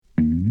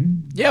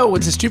Yo,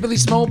 it's a Stupidly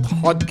Small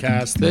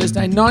podcast,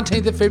 Thursday,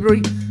 19th of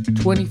February,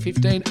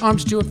 2015. I'm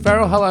Stuart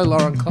Farrell. Hello,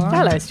 Lauren Clark.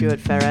 Hello, Stuart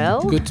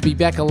Farrell. Good to be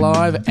back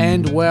alive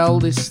and well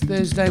this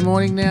Thursday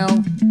morning now.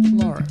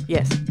 Lauren.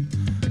 Yes.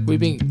 We've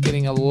been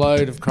getting a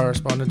load of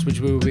correspondence, which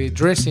we will be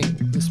addressing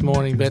this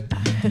morning, but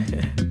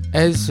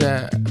as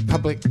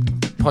public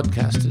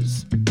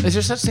podcasters, is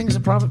there such thing as a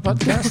private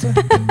podcaster?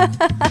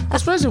 I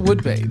suppose it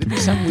would be. There'd be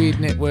some weird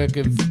network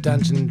of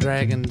Dungeons &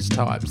 Dragons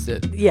types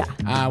that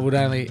would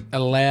only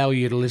allow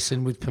you to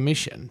listen with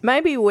permission.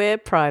 Maybe we're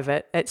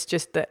private. It's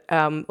just that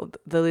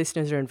the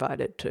listeners are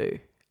invited too.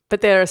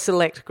 But they're a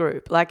select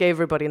group. Like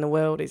everybody in the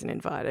world isn't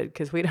invited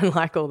because we don't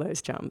like all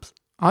those chumps.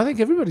 I think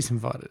everybody's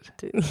invited.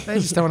 They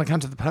just don't want to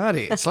come to the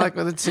party. It's like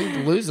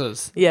the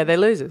losers. Yeah, they're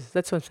losers.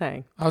 That's what I'm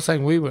saying. I was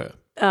saying we were.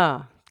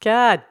 Oh,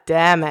 God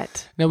damn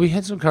it. Now, we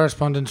had some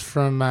correspondence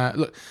from...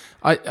 look,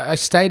 I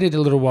stated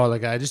a little while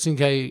ago, just in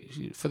case,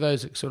 for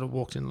those that sort of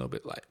walked in a little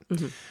bit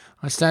late,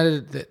 I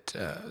stated that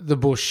the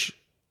bush,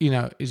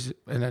 is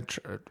an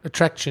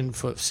attraction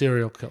for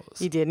serial killers.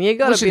 You did, and you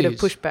got a bit of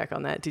pushback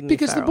on that, didn't you,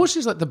 Because the bush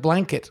is like the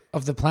blanket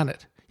of the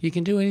planet. You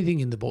can do anything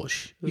in the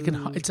bush. You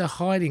can. It's a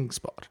hiding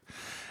spot.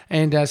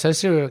 And so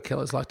serial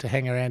killers like to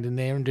hang around in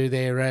there and do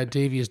their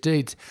devious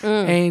deeds.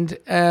 And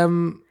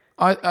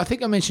I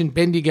think I mentioned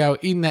Bendigo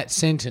in that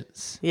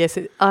sentence. Yes,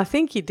 I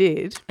think you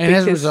did. And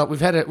as a result, we've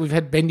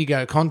had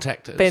Bendigo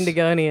contact us.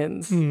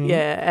 Bendigonians,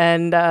 yeah,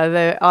 and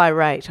they're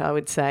irate, I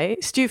would say.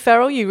 Stu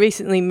Farrell, you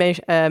recently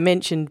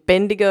mentioned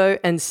Bendigo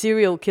and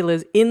serial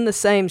killers in the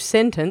same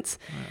sentence.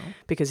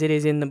 Because it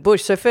is in the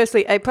bush. So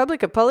firstly, a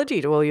public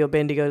apology to all your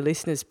Bendigo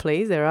listeners,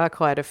 please. There are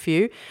quite a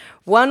few.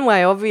 One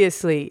way,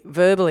 obviously,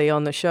 verbally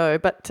on the show,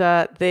 but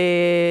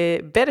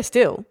they're better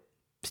still,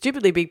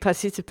 stupidly big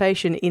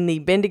participation in the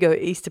Bendigo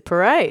Easter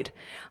Parade.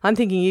 I'm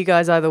thinking you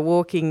guys either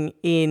walking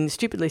in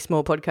Stupidly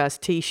Small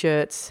Podcast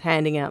T-shirts,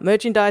 handing out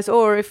merchandise,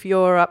 or if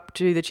you're up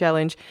to the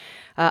challenge,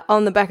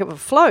 on the back of a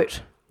float,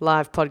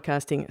 live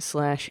podcasting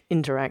 /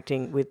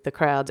 interacting with the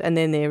crowds. And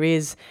then there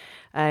is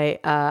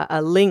a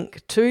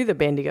link to the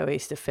Bendigo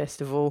Easter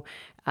Festival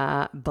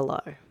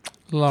below,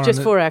 Lauren,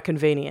 just for our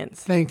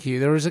convenience. Thank you.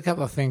 There is a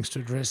couple of things to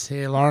address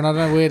here, Lauren. I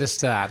don't know where to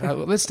start.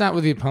 Let's start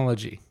with the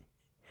apology.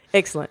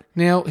 Excellent.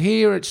 Now,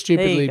 here at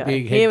Stupidly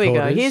Big Here we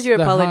Headquarters... go. Here's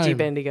your apology, home,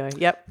 Bendigo.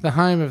 Yep. The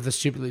home of the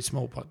Stupidly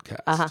Small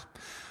podcast.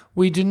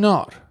 We do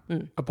not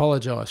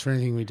apologise for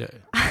anything we do.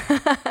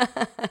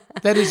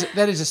 That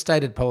is a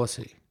stated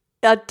policy.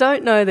 I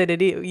don't know that it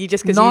is. You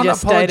just because you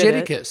just stated it.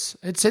 Non-apologeticus.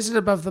 It says it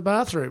above the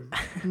bathroom.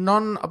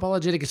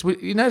 Non-apologeticus.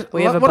 We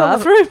have a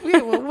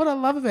bathroom? What I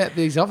love about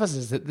these offices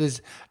is that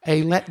there's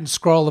a Latin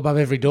scroll above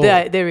every door.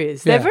 There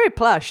is. They're very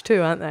plush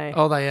too, aren't they?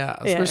 Oh, they are.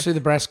 Especially the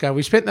Brasco.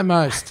 We spent the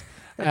most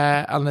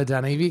on the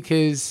Dunny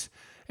because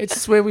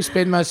it's where we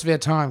spend most of our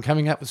time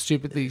coming up with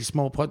Stupidly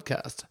Small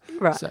podcast.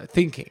 Right. So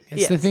thinking.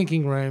 It's the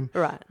thinking room.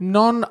 Right.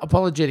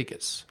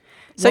 Non-apologeticus.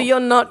 So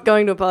you're not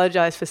going to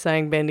apologise for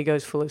saying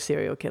Bendigo's full of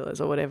serial killers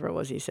or whatever it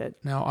was you said?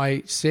 No,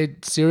 I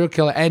said serial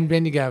killer and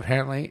Bendigo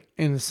apparently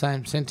in the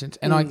same sentence,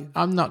 and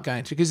I'm not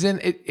going to because then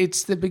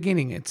it's the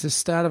beginning. It's the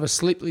start of a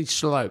slippery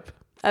slope.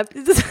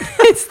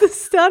 It's the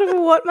start of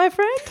a what, my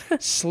friend?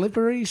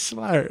 Slippery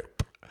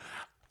slope.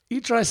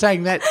 You try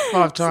saying that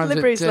 5 times.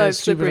 Slippery slope,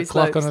 slippery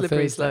slope, on a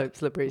slippery Thursday. slope,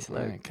 slippery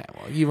slope. Okay,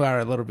 well, you are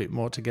a little bit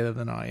more together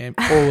than I am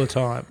all the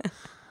time.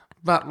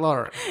 But,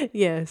 Lauren.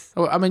 Yes.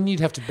 I mean, you'd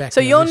have to back So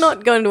me on you're this.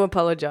 not going to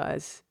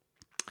apologise?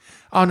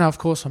 Oh, no, of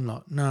course I'm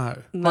not.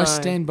 No. I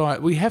stand by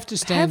it. We have to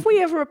stand... Have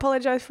we ever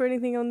apologised for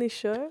anything on this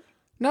show?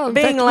 No, in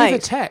being fact, late.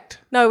 we've attacked.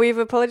 No, we've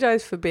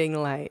apologised for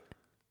being late.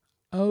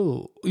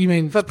 Oh, you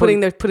mean... For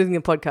putting the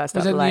podcast up late.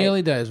 Was that in the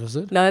early days, was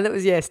it? No, that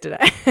was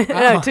yesterday.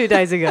 No, 2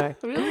 days ago.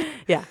 Really?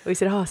 Yeah, we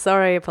said,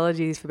 sorry,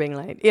 apologies for being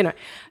late.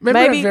 Remember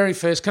our very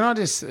first... Can I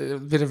just... A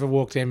bit of a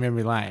walk down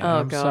memory lane? Oh,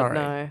 I'm God, sorry.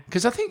 no.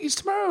 Because I think it's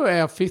tomorrow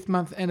our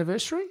 5th-month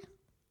anniversary.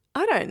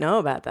 I don't know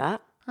about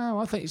that. Oh,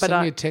 I thought you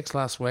sent me a text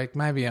last week.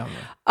 Maybe I'm...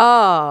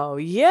 Oh,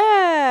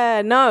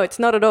 yeah. No, it's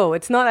not at all.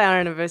 It's not our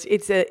anniversary.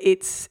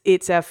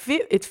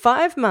 It's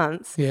 5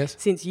 months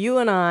since you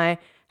and I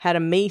had a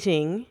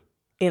meeting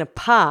in a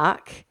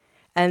park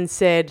and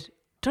said,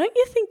 don't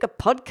you think a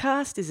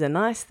podcast is a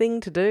nice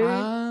thing to do?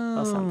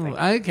 Or something.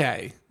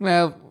 Okay.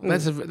 Well,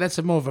 that's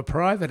a more of a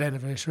private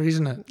anniversary,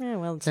 isn't it? Yeah,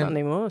 well, it's not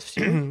anymore.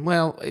 Sure.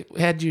 Well,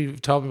 had you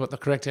told me what the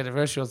correct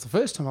anniversary was the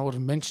first time, I would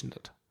have mentioned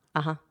it.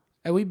 Uh-huh.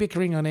 Are we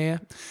bickering on air?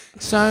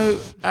 So,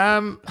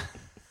 what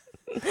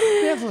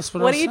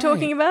are you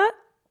talking about?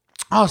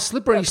 Oh,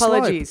 slippery slope.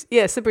 Apologies.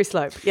 Yeah, slippery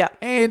slope. Yeah.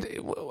 And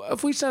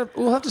if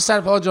we'll have to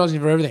start apologising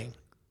for everything.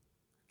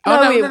 No, I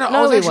was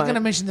actually won't. going to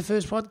mention the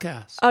first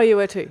podcast. Oh, you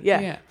were too. Yeah.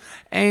 Yeah.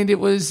 And it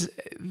was,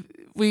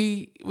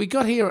 we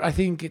got here, I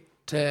think, at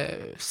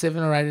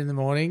 7 or 8 in the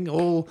morning,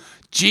 all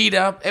G'd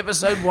up,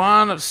 episode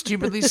 1 of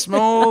Stupidly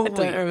Small. I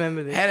don't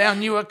remember this. Had our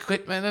new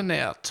equipment and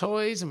our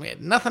toys, and we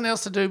had nothing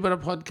else to do but a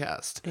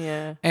podcast.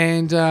 Yeah.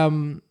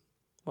 And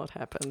what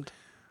happened?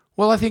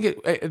 Well, I think it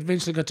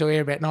eventually got to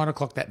air about 9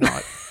 o'clock that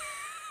night.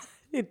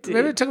 It did.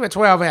 Remember, it took about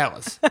 12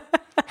 hours.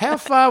 How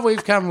far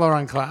we've come,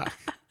 Lauren Clark.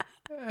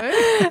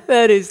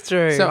 That is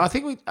true. So I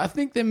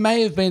think there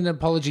may have been an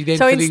apology then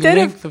So for the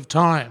length of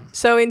time.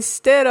 So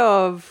instead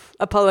of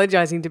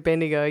apologising to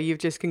Bendigo, you've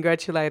just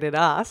congratulated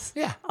us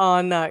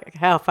on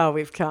how far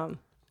we've come.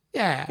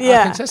 Yeah.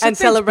 Yeah, I think so. So and thanks,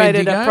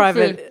 celebrated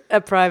Bendigo,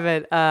 a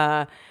private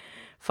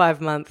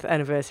 5-month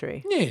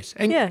anniversary. Yes.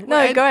 Great.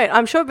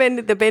 I'm sure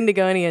the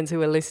Bendigonians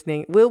who are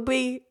listening will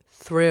be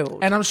thrilled.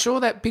 And I'm sure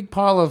that big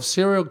pile of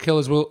serial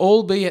killers will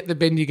all be at the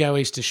Bendigo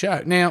Easter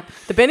show. Now,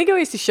 the Bendigo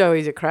Easter show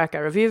is a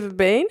cracker. Have you ever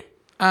been?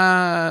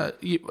 I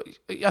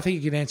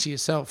think you can answer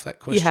yourself that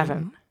question. You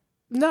haven't?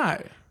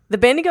 No. The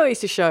Bendigo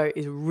Easter show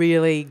is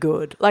really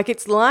good. Like,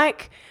 it's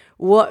like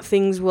what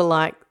things were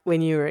like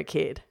when you were a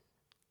kid.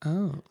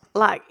 Oh.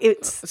 Like,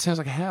 It sounds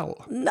like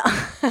hell. No,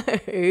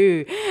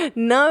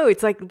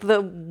 it's like the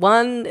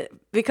one,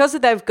 because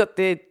they've got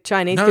the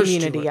Chinese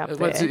community Stuart. up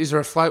there. Is there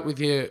a float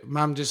with your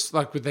mum just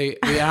like with the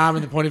arm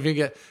and the pointing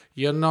finger,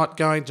 you're not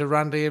going to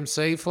Run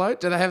DMC float?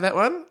 Do they have that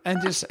one?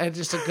 And just a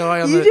guy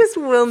on You just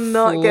will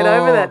not get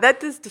over floor. that. That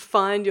just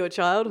defined your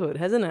childhood,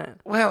 hasn't it?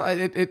 Well,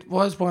 it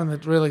was one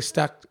that really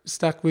stuck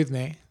with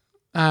me.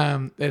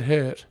 It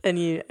hurt. And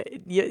you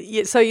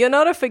so you're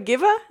not a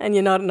forgiver and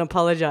you're not an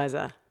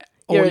apologizer.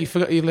 Or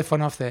you left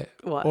one off there.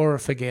 What? Or a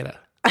forgetter.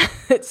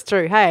 It's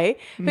true. Hey,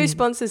 who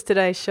sponsors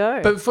today's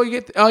show? But before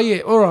you get...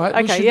 all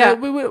right. Okay,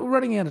 we're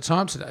running out of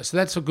time today, so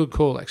that's a good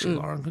call, actually,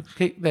 Lauren.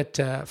 Keep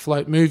that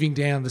float moving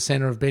down the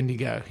centre of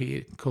Bendigo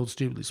here, called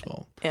Stupidly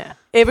Small. Yeah.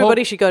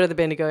 Everybody should go to the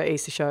Bendigo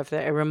Easter show if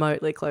they're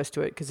remotely close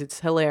to it because it's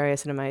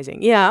hilarious and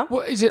amazing. Yeah.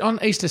 Well, is it on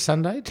Easter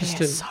Sunday?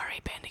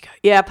 Sorry, Bendigo.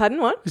 Yeah, pardon,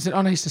 what? Is it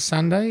on Easter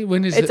Sunday?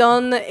 When is it? It's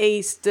on the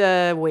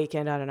Easter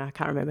weekend. I don't know. I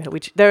can't remember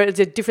which. It's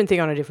a different thing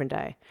on a different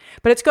day.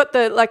 But it's got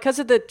because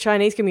of the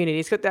Chinese community,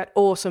 it's got that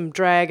awesome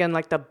dragon,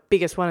 like the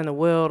biggest one in the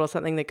world or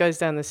something that goes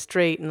down the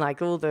street and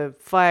like all the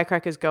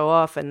firecrackers go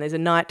off and there's a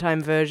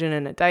nighttime version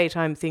and a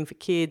daytime thing for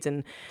kids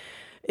and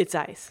it's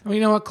ace. Well,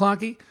 you know what,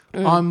 Clarkie?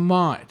 I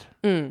might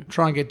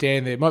try and get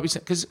down there. Might be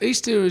because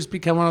Easter has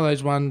become one of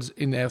those ones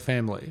in our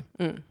family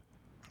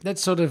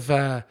that's sort of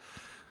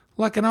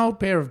like an old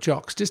pair of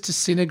jocks, just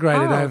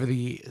disintegrated over the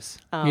years.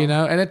 You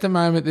know, and at the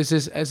moment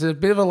there's a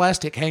bit of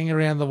elastic hanging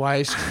around the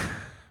waist,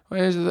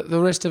 whereas the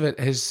rest of it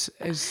is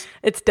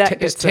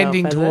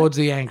tending towards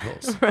the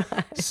ankles. Right.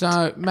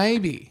 So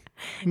maybe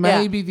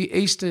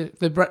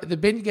the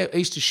Bendigo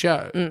Easter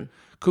show.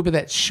 Could be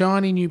that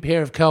shiny new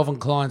pair of Calvin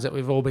Kleins that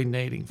we've all been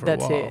needing for a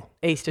while. That's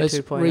it. Easter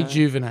 2.0.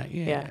 Rejuvenate,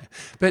 yeah.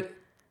 But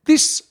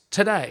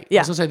today, I was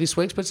going to say this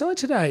week's, but it's only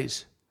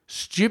today's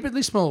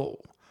Stupidly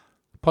Small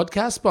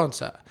podcast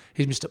sponsor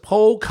is Mr.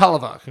 Paul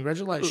Culliver.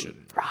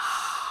 Congratulations.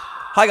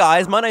 Hi,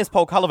 guys. My name's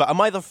Paul Culliver. Am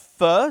I the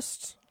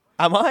first?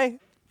 Am I?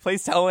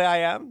 Please tell me I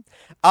am.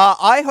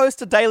 I host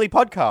a daily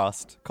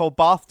podcast called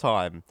Bath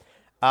Time.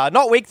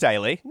 Not week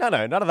daily. No,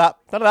 none of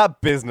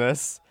that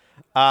business.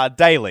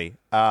 Daily.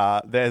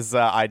 I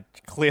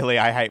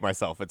hate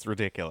myself. It's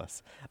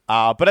ridiculous.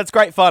 But it's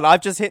great fun.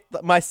 I've just hit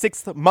my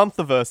 6th month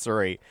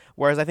anniversary,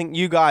 whereas I think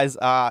you guys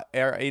are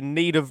in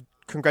need of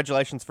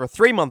congratulations for a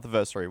 3-month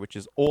anniversary, which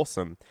is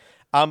awesome.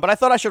 But I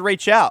thought I should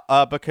reach out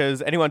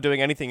because anyone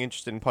doing anything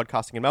interested in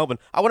podcasting in Melbourne,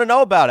 I want to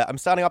know about it. I'm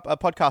starting up a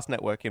podcast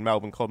network in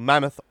Melbourne called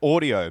Mammoth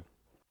Audio.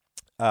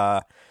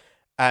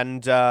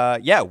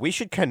 We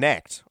should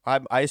connect.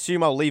 I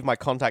assume I'll leave my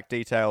contact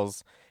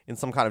details in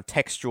some kind of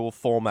textual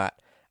format.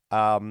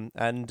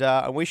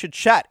 And we should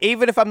chat,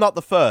 even if I'm not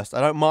the first.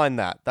 I don't mind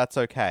that. That's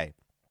okay.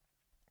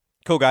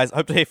 Cool, guys.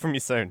 Hope to hear from you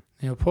soon.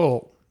 Now,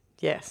 Paul.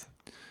 Yes.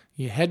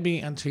 You had me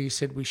until you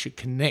said we should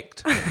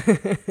connect.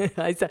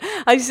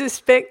 I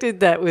suspected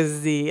that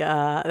was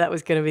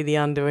going to be the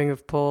undoing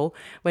of Paul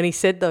when he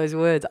said those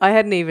words. You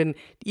hadn't even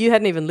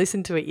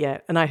listened to it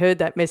yet, and I heard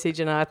that message,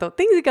 and I thought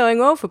things are going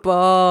well for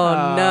Paul.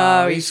 Oh,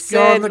 no, he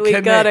said we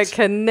got to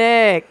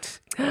connect.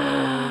 Oh,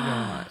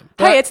 right.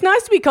 Hey, it's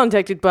nice to be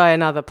contacted by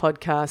another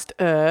podcast.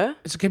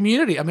 It's a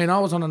community. I mean, I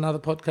was on another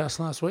podcast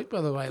last week,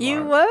 by the way, Lauren.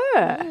 You were?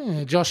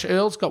 Yeah, Josh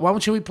Earl's got one.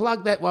 Should we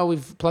plug that while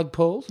we've plugged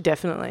Paul's?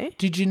 Definitely.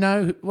 Did you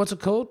know, what's it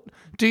called?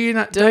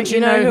 Don't you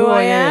know who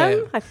I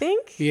am? I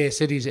think.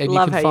 Yes, it is. And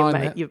Love you can how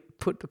find that. you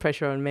put the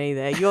pressure on me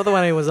there. You're the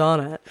one who was on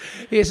it.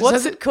 Yes.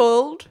 What's it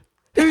called?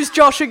 Who's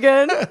Josh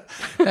again?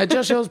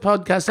 Josh Earl's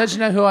podcast, Don't You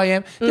Know Who I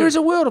Am? There is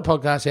a world of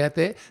podcasts out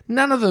there.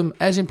 None of them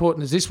as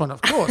important as this one,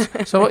 of course.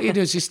 So what you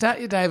do is you start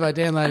your day by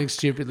downloading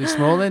Stupidly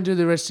Small, then do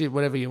the rest of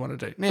whatever you want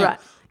to do. Now, right.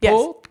 Yes.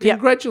 Paul,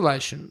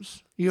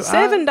 congratulations. You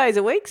 7 days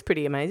a week's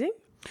pretty amazing.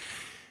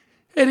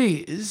 It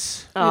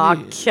is.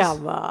 Oh,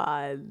 come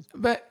on.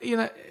 But,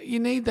 you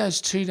need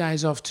those 2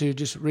 days off to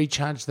just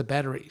recharge the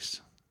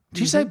batteries.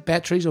 Do you say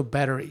batteries or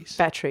batteries?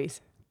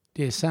 Batteries.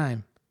 Yeah,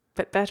 same.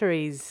 But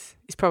batteries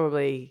is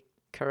probably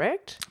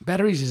correct.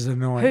 Batteries is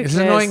annoying. It's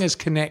annoying as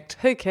connect.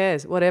 Who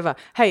cares? Whatever.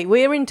 Hey,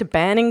 we're into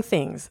banning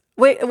things.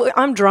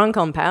 I'm drunk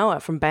on power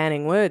from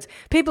banning words.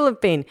 People have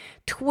been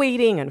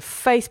tweeting and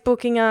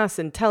Facebooking us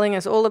and telling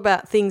us all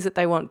about things that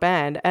they want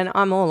banned, and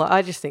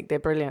I just think they're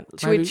brilliant.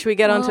 Should we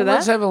get onto that?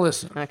 Let's have a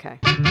listen. Okay.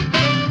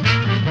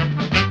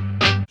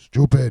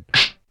 Stupid.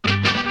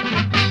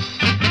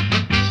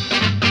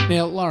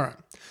 Now, Lauren,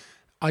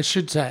 I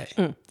should say,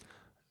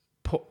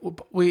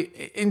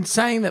 in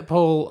saying that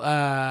Paul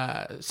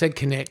said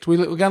connect, we're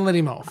going to let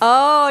him off.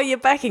 Oh, you're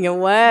backing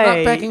away.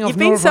 Not backing off. You've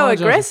been so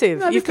aggressive.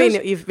 No,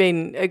 you've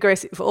been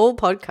aggressive for all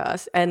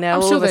podcasts, and now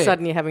all of a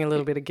sudden you're having a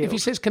little bit of guilt. If he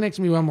says connect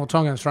to me one more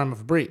time, I'm going to throw him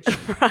off a bridge.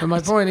 But my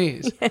point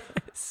is,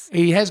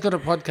 he has got a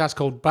podcast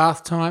called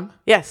Bath Time.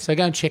 Yes. So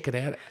go and check it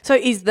out. So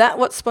is that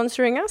what's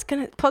sponsoring us?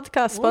 Can a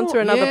podcast sponsor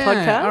another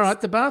podcast? All right,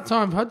 the Bath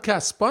Time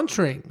podcast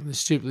sponsoring the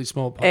Stupidly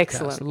Small podcast.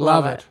 Excellent.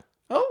 Love it.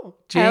 Oh,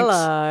 jinx.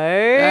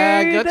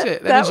 Hello. Gotcha.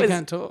 That means you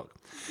can't talk.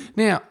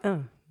 Now,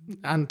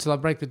 until I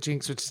break the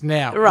jinx, which is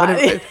now.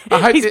 Right.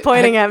 He's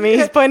pointing at me.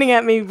 He's pointing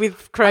at me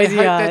with crazy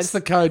I hope eyes. that's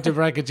the code to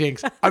break a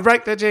jinx. I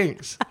break the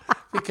jinx.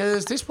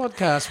 Because this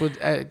podcast would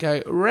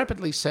go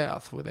rapidly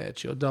south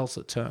without your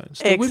dulcet tones.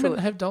 Do women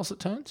have dulcet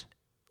tones?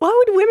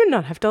 Why would women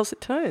not have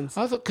dulcet tones?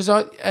 I thought, because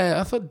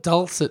I thought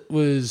dulcet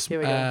was... Here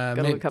we go.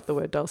 Got to look up the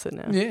word dulcet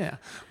now. Yeah.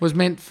 Was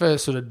meant for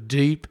sort of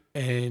deep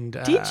and...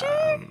 Did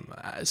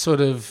you?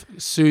 Sort of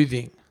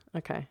soothing.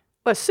 Okay.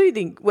 Well,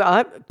 soothing...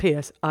 Well,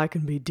 P.S. I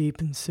can be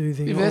deep and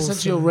soothing If that's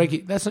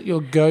that's not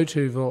your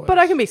go-to voice. But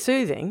I can be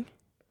soothing.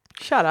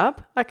 Shut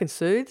up. I can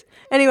soothe.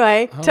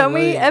 Anyway, tell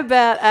me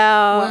about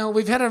our... Well,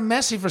 we've had a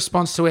massive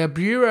response to our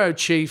bureau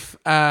chief,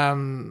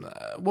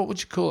 what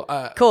would you call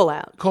Call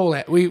out. Call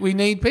out. We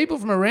need people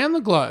from around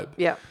the globe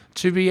Yep.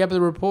 to be able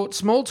to report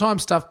small-time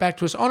stuff back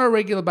to us on a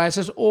regular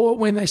basis or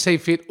when they see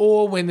fit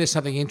or when there's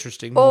something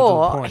interesting. More to the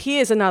Or point.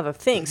 here's another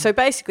thing. So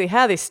basically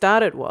how this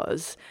started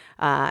was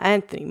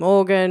Anthony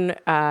Morgan,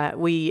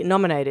 we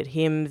nominated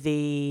him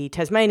the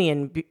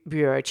Tasmanian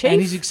Bureau Chief.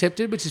 And he's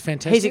accepted, which is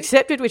fantastic. He's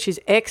accepted, which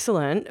is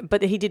excellent,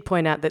 but he did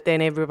point out that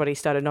then everybody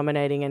started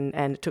nominating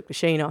and it took the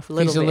sheen off a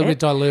little bit. He's a little bit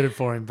diluted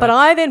for him. But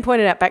I then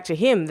pointed out back to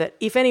him that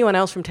if anyone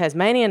else from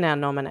Tasmania now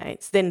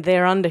nominates, then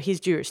they're under his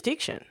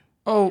jurisdiction.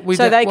 Oh,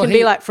 so they can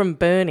be like from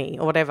Burnie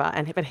or whatever,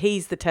 but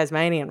he's the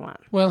Tasmanian one.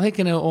 Well,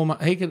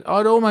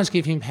 I'd almost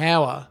give him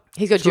power.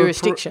 He's got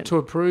jurisdiction to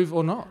approve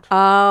or not.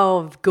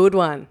 Oh, good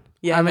one.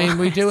 Yeah, I mean,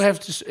 we do have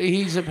to.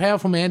 He's a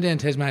powerful man down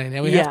Tasmania.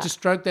 Now we have to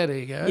stroke that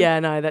ego. Yeah,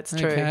 no, that's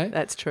true. Okay.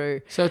 That's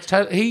true. So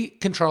he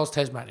controls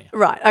Tasmania.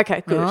 Right.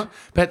 Okay. Good. Right?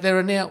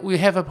 But we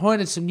have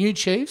appointed some new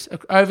chiefs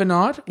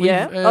overnight.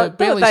 Yeah. We've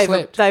barely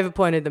slept. They've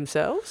appointed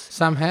themselves.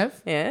 Some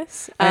have.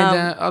 Yes.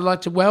 And I'd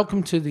like to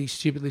welcome to the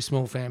Stupidly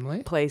Small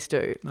family. Please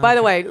do. By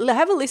the way,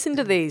 have a listen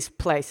to these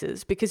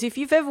places, because if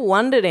you've ever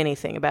wondered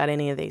anything about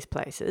any of these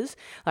places,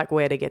 like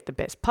where to get the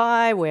best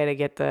pie, where to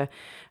get the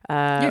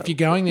if you're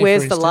going there,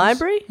 where's for the instance,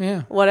 library?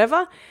 Yeah.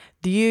 Whatever.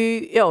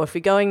 If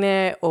you're going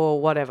there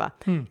or whatever.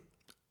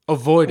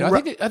 Avoid.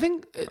 I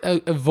think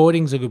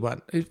avoiding's a good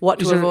one.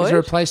 What is to avoid? Is there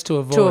a place to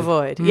avoid? To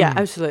avoid. Yeah,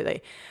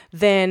 absolutely.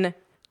 Then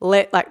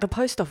like the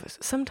post office.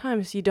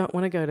 Sometimes you don't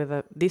want to go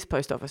to this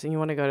post office and you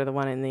want to go to the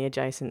one in the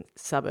adjacent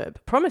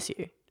suburb. Promise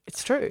you.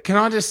 It's true. Can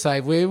I just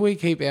say, where we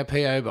keep our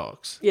PO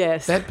box,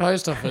 yes, that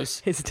post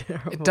office, it's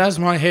terrible. It does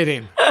my head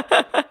in.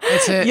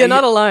 You're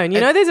not alone. You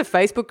know, there's a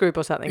Facebook group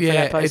or something for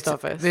that post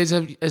office.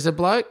 There's a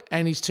bloke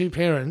and his two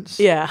parents.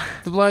 Yeah.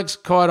 The bloke's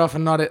quite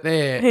often not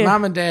there. Yeah.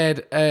 Mum and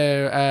dad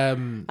are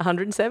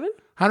 107?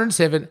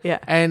 107. Yeah.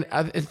 And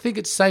I think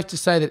it's safe to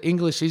say that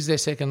English is their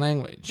second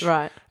language.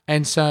 Right.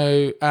 And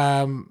so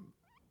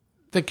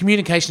the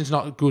communication's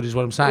not good is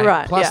what I'm saying.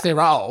 Right. Plus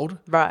they're old.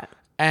 Right.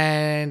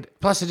 And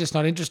plus they're just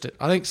not interested.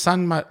 I think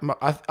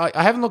I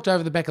haven't looked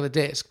over the back of the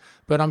desk,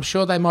 but I'm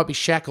sure they might be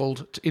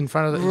shackled in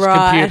front of these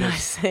computers. I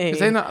see. 'Cause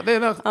they're not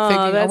thinking,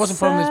 I wasn't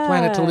put on this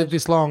planet to live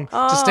this long,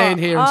 to stand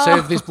here and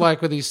serve this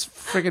bloke with his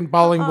frigging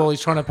bowling ball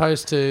he's trying to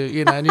post to,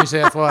 New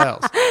South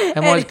Wales.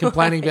 And why he's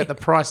complaining about the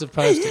price of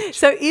postage.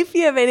 So if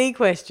you have any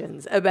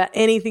questions about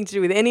anything to do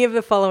with any of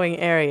the following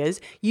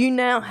areas, you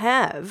now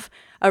have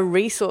a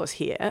resource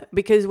here,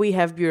 because we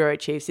have bureau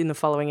chiefs in the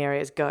following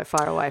areas. Go,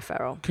 fire away,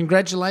 Farrell.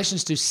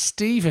 Congratulations to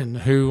Stephen,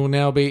 who will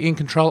now be in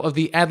control of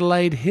the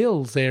Adelaide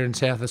Hills there in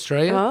South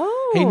Australia.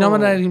 Oh. He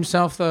nominated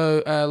himself,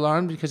 though,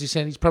 Lauren, because he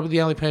said he's probably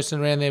the only person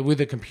around there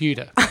with a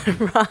computer.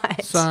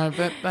 Right. So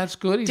that's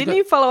good. Didn't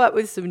you follow up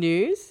with some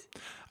news?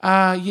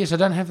 Yes, I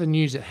don't have the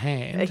news at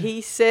hand.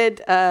 He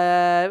said,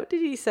 what did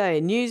he say?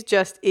 News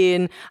just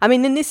in. I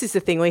mean, then this is the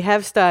thing. We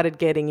have started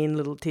getting in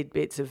little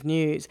tidbits of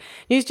news.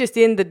 News just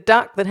in, the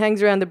duck that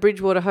hangs around the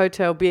Bridgewater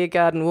Hotel beer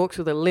garden walks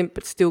with a limp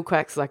but still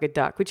quacks like a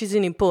duck, which is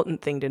an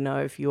important thing to know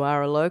if you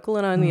are a local,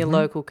 and only a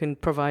local can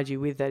provide you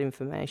with that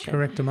information.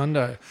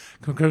 Correctamundo.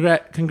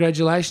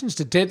 Congratulations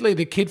to Deadly,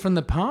 the kid from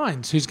the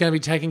Pines, who's going to be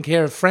taking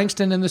care of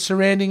Frankston and the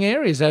surrounding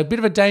areas. A bit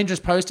of a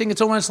dangerous posting.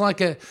 It's almost like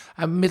a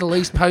Middle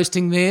East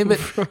posting there, but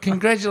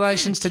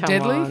congratulations to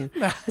Deadly.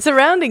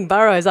 Surrounding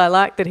boroughs, I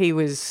like that he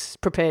was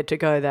prepared to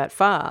go that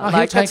far.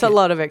 That's a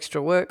lot of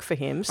extra work for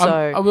him. So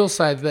I will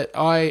say that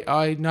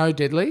I know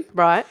Deadly.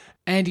 Right.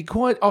 And he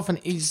quite often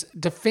is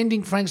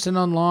defending Frankston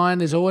online.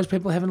 There's always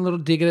people having a little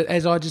dig at it,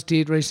 as I just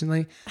did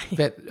recently,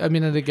 about a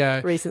minute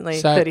ago. Recently,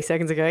 So 30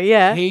 seconds ago,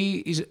 yeah.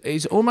 He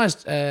is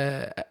almost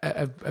a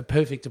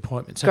perfect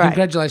appointment. So Great.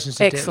 Congratulations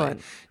to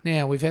Excellent. Detley.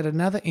 Now, we've had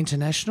another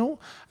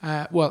international,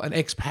 an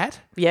expat.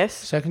 Yes.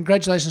 So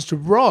congratulations to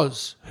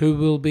Roz, who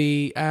will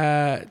be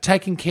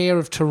taking care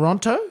of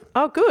Toronto.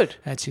 Oh, good.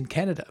 That's in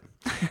Canada.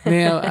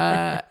 Now,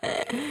 I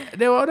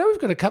know we've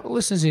got a couple of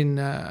listeners in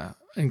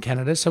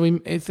Canada, so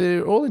if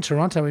they're all in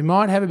Toronto, we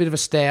might have a bit of a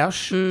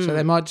stoush, so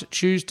they might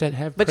choose to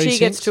have But precincts. she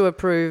gets to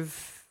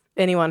approve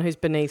anyone who's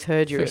beneath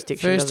her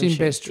jurisdiction, First doesn't in, she?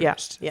 best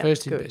dressed. Yeah,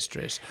 First in, good. best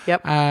dressed.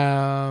 Yep.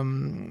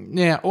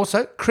 Now,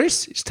 also,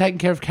 Chris is taking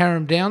care of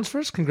Carrum Downs for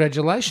us.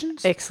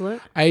 Congratulations.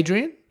 Excellent.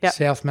 Adrian, Yep.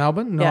 South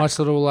Melbourne. Nice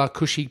little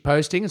cushy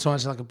posting. It's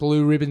almost like a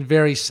blue ribbon,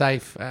 very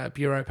safe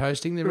bureau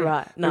posting.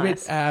 Right,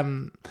 nice.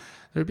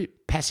 They're a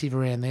bit passive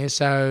around there,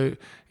 so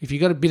if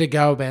you've got a bit of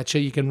go about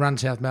you can run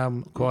South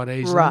Melbourne quite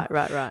easily.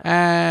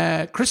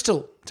 Right.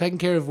 Crystal, taking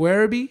care of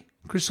Werribee.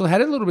 Crystal had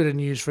a little bit of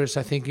news for us,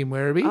 I think, in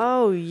Werribee.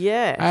 Oh,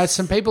 yes.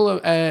 Some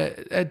people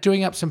are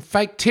doing up some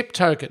fake tip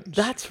tokens.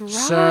 That's right.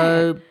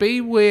 So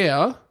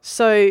beware.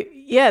 So,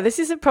 yeah, this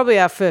is probably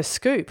our first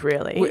scoop,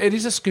 really. It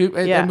is a scoop,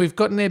 and we've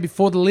gotten there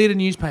before the leader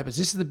newspapers.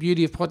 This is the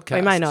beauty of podcasts.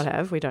 We may not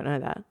have. We don't know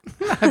that.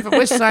 But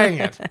we're saying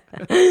it.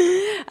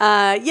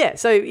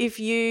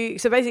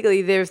 So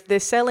basically they're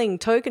selling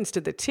tokens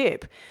to the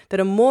tip that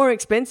are more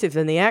expensive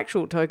than the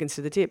actual tokens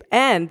to the tip,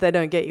 and they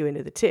don't get you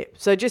into the tip.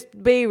 So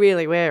just be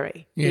really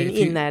wary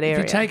in that area. If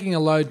you're taking a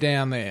load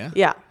down there,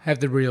 have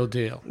the real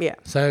deal. Yeah.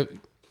 So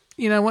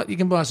you know what? You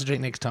can buy us a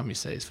drink next time you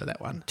see us for that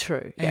one.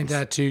 True. And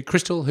yes. To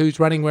Crystal, who's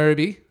running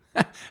Werribee.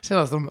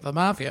 Sounds like the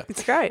mafia.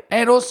 It's great.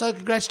 And also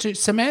congrats to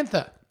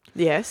Samantha.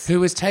 Yes.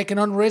 Who has taken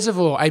on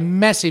Reservoir, a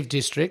massive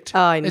district.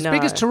 I know. As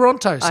big as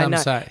Toronto, some I know.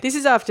 say. This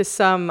is after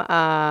some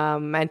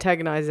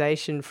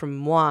antagonisation from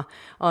moi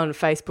on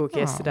Facebook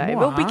yesterday.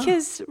 moi. Well,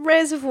 because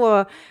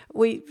Reservoir,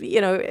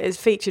 is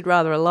featured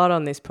rather a lot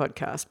on this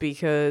podcast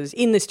because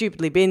in the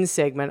Stupidly Bin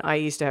segment, I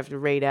used to have to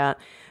read out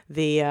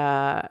the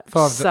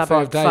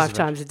suburb 5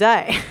 times a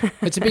day.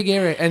 It's a big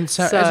area. And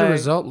so as a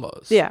result,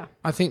 Loz,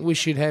 I think we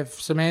should have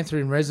Samantha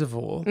in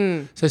Reservoir.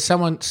 So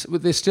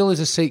there still is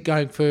a seat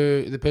going for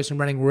the person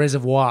running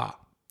Reservoir.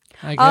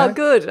 Okay? Oh,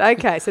 good.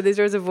 Okay, so there's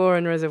Reservoir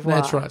and Reservoir.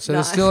 That's right. So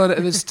there's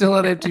still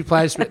an empty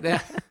place. But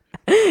now,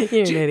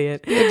 you're an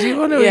idiot. Yeah, do you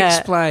want to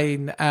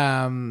explain?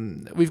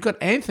 We've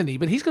got Anthony,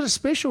 but he's got a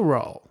special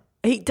role.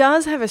 He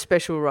does have a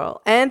special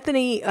role.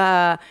 Anthony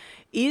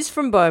is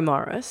from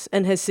Beaumaris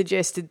and has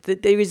suggested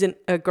that there isn't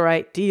a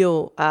great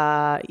deal,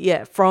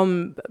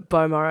 from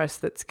Beaumaris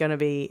that's going to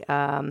be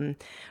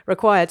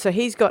required. So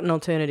he's got an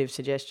alternative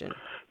suggestion.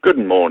 Good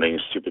morning,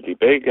 Stupidly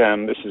Big.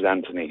 This is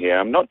Anthony here.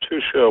 I'm not too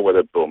sure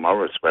whether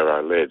Beaumaris, where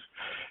I live,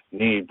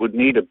 would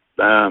need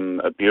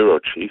a bureau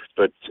chief,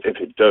 but if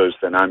it does,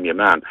 then I'm your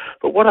man.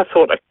 But what I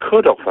thought I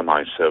could offer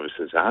my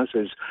services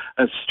is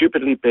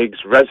Stupidly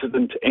Big's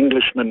resident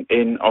Englishman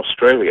in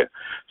Australia,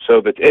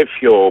 so that if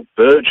your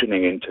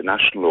burgeoning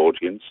international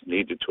audience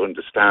needed to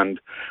understand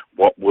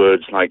what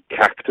words like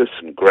cactus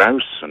and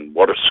grouse and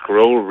what a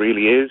scroll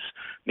really is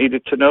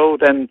needed to know,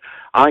 then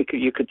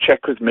you could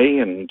check with me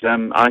and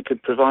I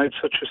could provide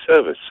such a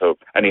service. So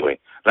anyway,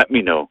 let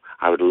me know.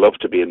 I would love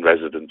to be in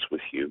residence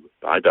with you.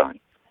 Bye-bye.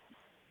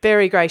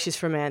 Very gracious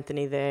from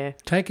Anthony there.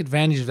 Take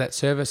advantage of that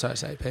service, I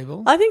say,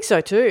 people. I think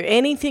so too.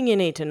 Anything you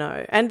need to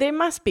know. And there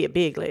must be a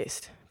big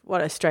list.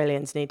 What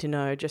Australians need to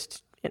know,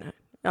 just,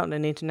 on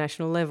an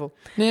international level.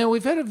 Now,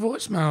 we've had a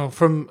voicemail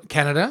from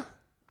Canada.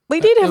 We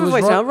did have a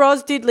voicemail.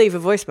 Roz did leave a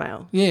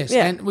voicemail. Yes,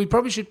 and we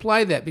probably should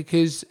play that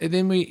because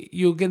then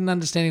you'll get an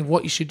understanding of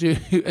what you should do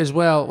as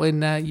well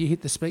when you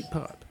hit the speak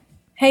pipe.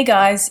 Hey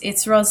guys,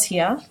 it's Roz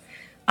here.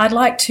 I'd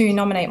like to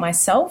nominate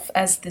myself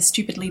as the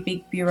Stupidly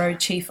Big Bureau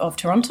Chief of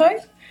Toronto.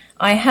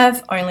 I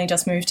have only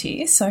just moved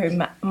here,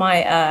 so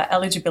my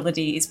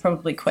eligibility is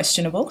probably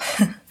questionable,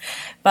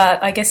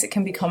 but I guess it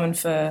can be common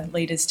for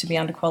leaders to be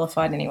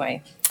underqualified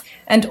anyway.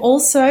 And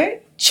also,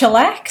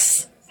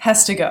 Chillax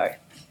has to go.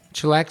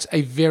 Chillax,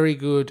 a very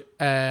good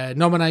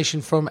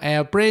nomination from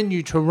our brand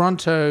new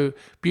Toronto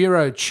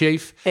Bureau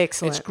Chief.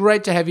 Excellent. It's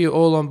great to have you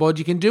all on board.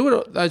 You can do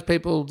what those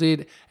people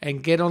did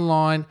and get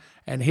online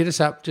and hit us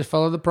up. Just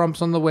follow the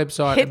prompts on the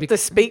website. Hit the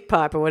speak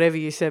pipe or whatever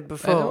you said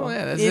before. Oh,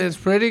 yeah, that's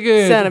pretty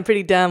good. Sounding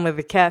pretty down with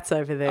the cats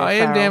over there. I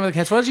am down with the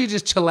cats. Why don't you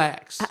just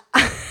chillax?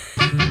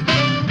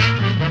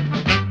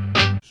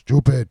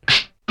 Stupid.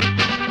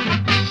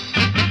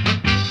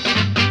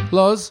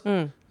 Loz,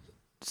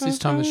 it's this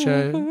time of the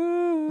show.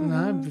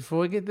 No, before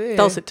we get there.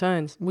 Dulcet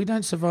tones. We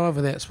don't survive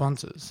without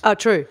sponsors. Oh,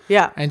 true.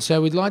 Yeah. And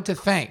so we'd like to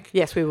thank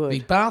Yes, we would.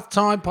 the Bath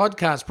Time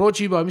Podcast, brought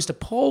to you by Mr.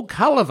 Paul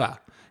Culliver,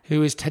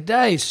 who is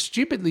today's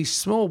stupidly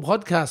small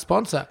podcast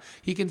sponsor.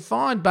 You can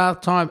find Bath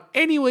Time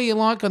anywhere you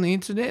like on the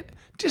internet.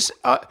 Just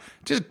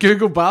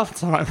Google Bath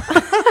Time.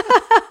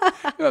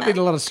 There'll be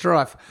a lot of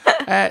strife.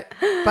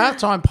 Bath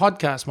Time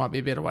Podcast might be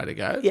a better way to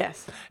go.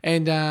 Yes.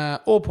 And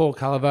or Paul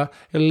Culliver,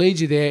 he'll lead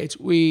you there.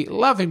 We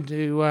love him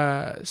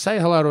to say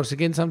hello to us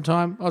again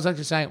sometime. I was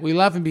actually saying we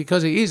love him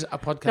because he is a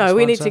podcast No,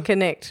 we need sponsor. to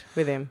connect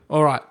with him.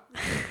 All right.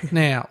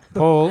 Now,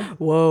 Paul,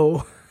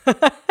 Whoa.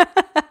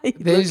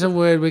 there's a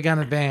word we're going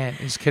to ban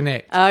is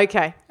connect.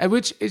 Okay.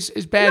 Which is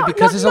bad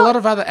because there's a lot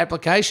of other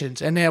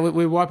applications and now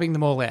we're wiping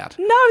them all out.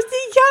 No,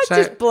 you can't So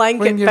just blanket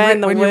when you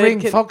ban the when word. you ring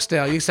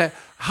Foxtel, you say,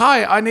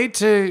 "Hi, I need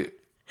to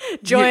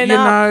Join you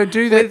up know,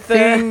 do that with the-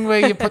 thing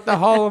where you put the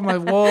hole in my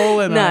wall."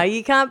 And No,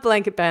 you can't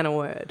blanket ban a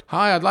word.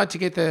 hi, I'd like to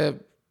get the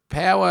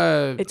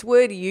power. It's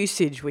word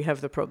usage we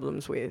have the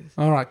problems with.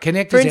 All right,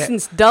 connect. For is out.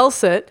 instance,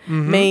 dulcet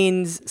Mm-hmm.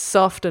 means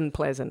soft and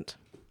pleasant.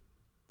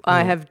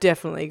 I have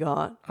definitely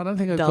got. I don't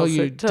think I'd call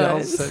you dulcet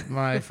tones. dulcet,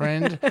 my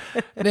friend.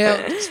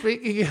 Now,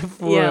 speaking of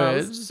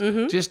Yells.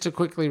 words, just to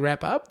quickly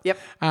wrap up. Yep.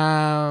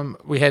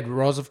 We had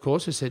Roz, of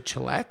course, who said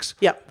chillax.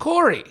 Yep.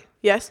 Corey,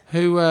 Yes.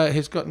 who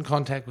has got in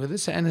contact with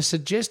us and has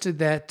suggested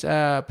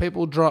that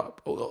people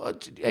drop.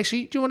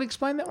 Actually, do you want to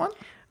explain that one?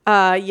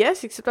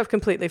 Yes, except I've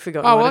completely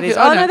forgotten Oh, what okay. it is.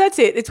 Oh, Oh, no. no, that's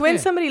it. It's when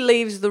Yeah. somebody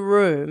leaves the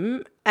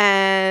room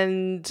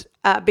and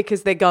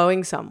because they're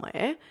going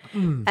somewhere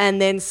and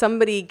then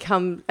somebody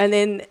comes and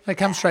then They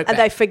come straight and back.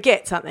 they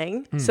forget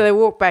something. So they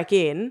walk back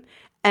in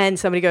and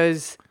somebody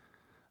goes,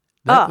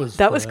 That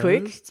that was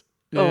quick first.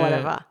 or Yeah.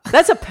 whatever.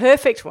 That's a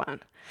perfect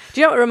one.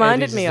 Do you know what it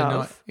reminded is, me isn't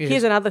of? it? Yes.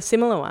 Here's another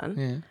similar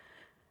one.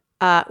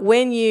 Yeah.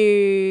 When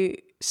you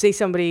see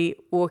somebody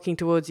walking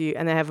towards you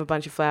and they have a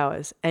bunch of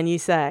flowers and you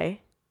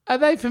say, Are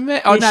they for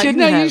me? Oh, You no, shouldn't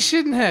no, you have.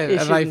 shouldn't have. You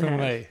Are they shouldn't for have.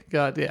 me?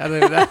 God, yeah, I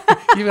don't know.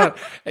 You know,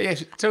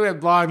 yes, two are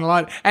blind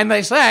line. And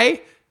they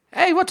say,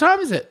 hey, what time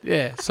is it?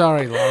 Yeah,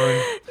 sorry,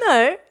 Lauren.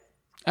 no,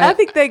 I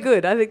think they're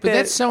good. I think But they're...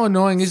 that's so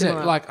annoying, isn't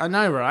similar. it? Like, I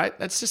know, right?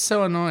 That's just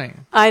so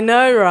annoying. I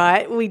know,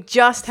 right? We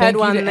just had Thank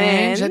one you to then.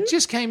 Ange. That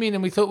just came in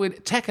and we thought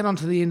we'd tack it on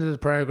to the end of the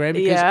program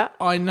because Yeah.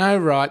 I know,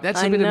 right?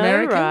 That's a I bit know,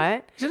 American.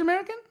 right? Is it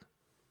American?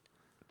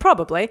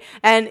 Probably.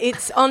 And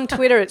it's on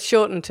Twitter, it's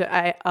shortened to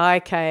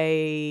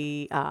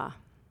IKR.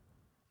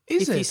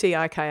 Is If it? you see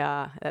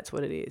IKR, that's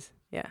what it is.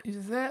 Yeah,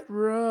 Is that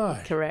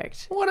right?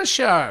 correct. What a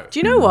show. Do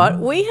you know what?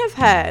 We have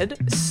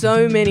had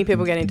so many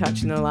people get in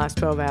touch in the last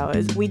 12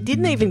 hours. We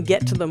didn't even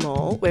get to them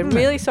all. We're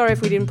really sorry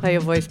if we didn't play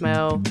your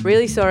voicemail.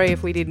 Really sorry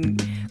if we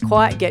didn't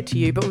quite get to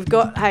you. But we've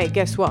got, hey,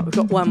 guess what? We've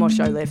got one more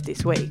show left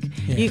this week.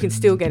 Yeah. You can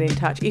still get in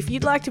touch. If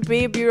you'd like to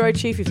be a bureau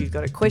chief, if you've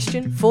got a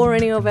question for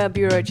any of our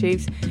bureau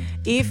chiefs,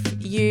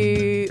 if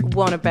you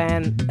want to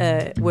ban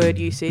word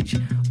usage,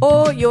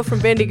 or you're from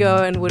Bendigo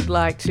and would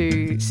like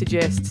to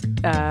suggest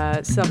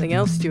something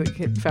else Stuart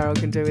Farrell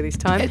can do with his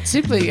time. It's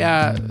simply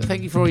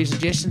thank you for all your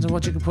suggestions and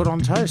what you can put on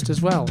toast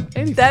as well.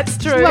 Anything. That's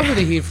It's true. lovely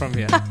to hear from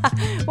you.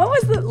 What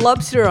was the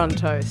lobster on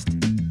toast?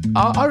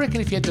 I reckon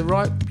if you had the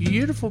right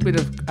beautiful bit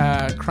of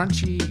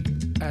crunchy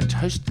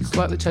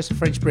slightly toasted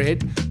French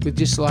bread with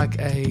just like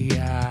a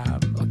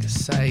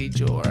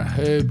sage or a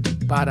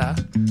herb butter,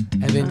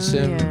 and then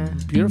some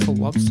beautiful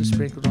lobster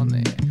sprinkled on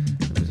there,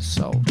 a bit of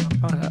salt.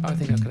 I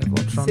think I could have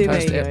lobster on See, there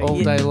toast you go.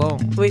 all day long.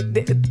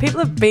 People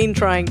have been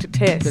trying to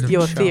test Bit of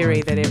your chive.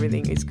 theory that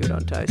everything is good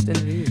on toast,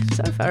 and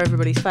so far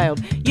everybody's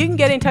failed. You can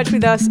get in touch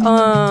with us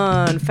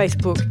on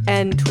Facebook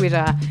and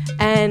Twitter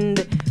and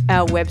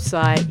our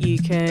website. You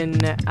can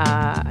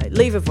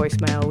leave a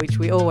voicemail, which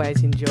we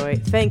always enjoy.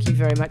 Thank you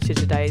very much to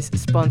today's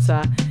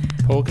sponsor,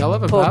 Paul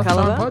Culliver, Paul Bath Time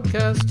Culliver.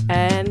 Podcast.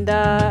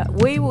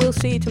 and we will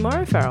see you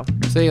tomorrow, Farrell.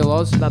 See you,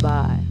 Loz.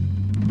 Bye-bye.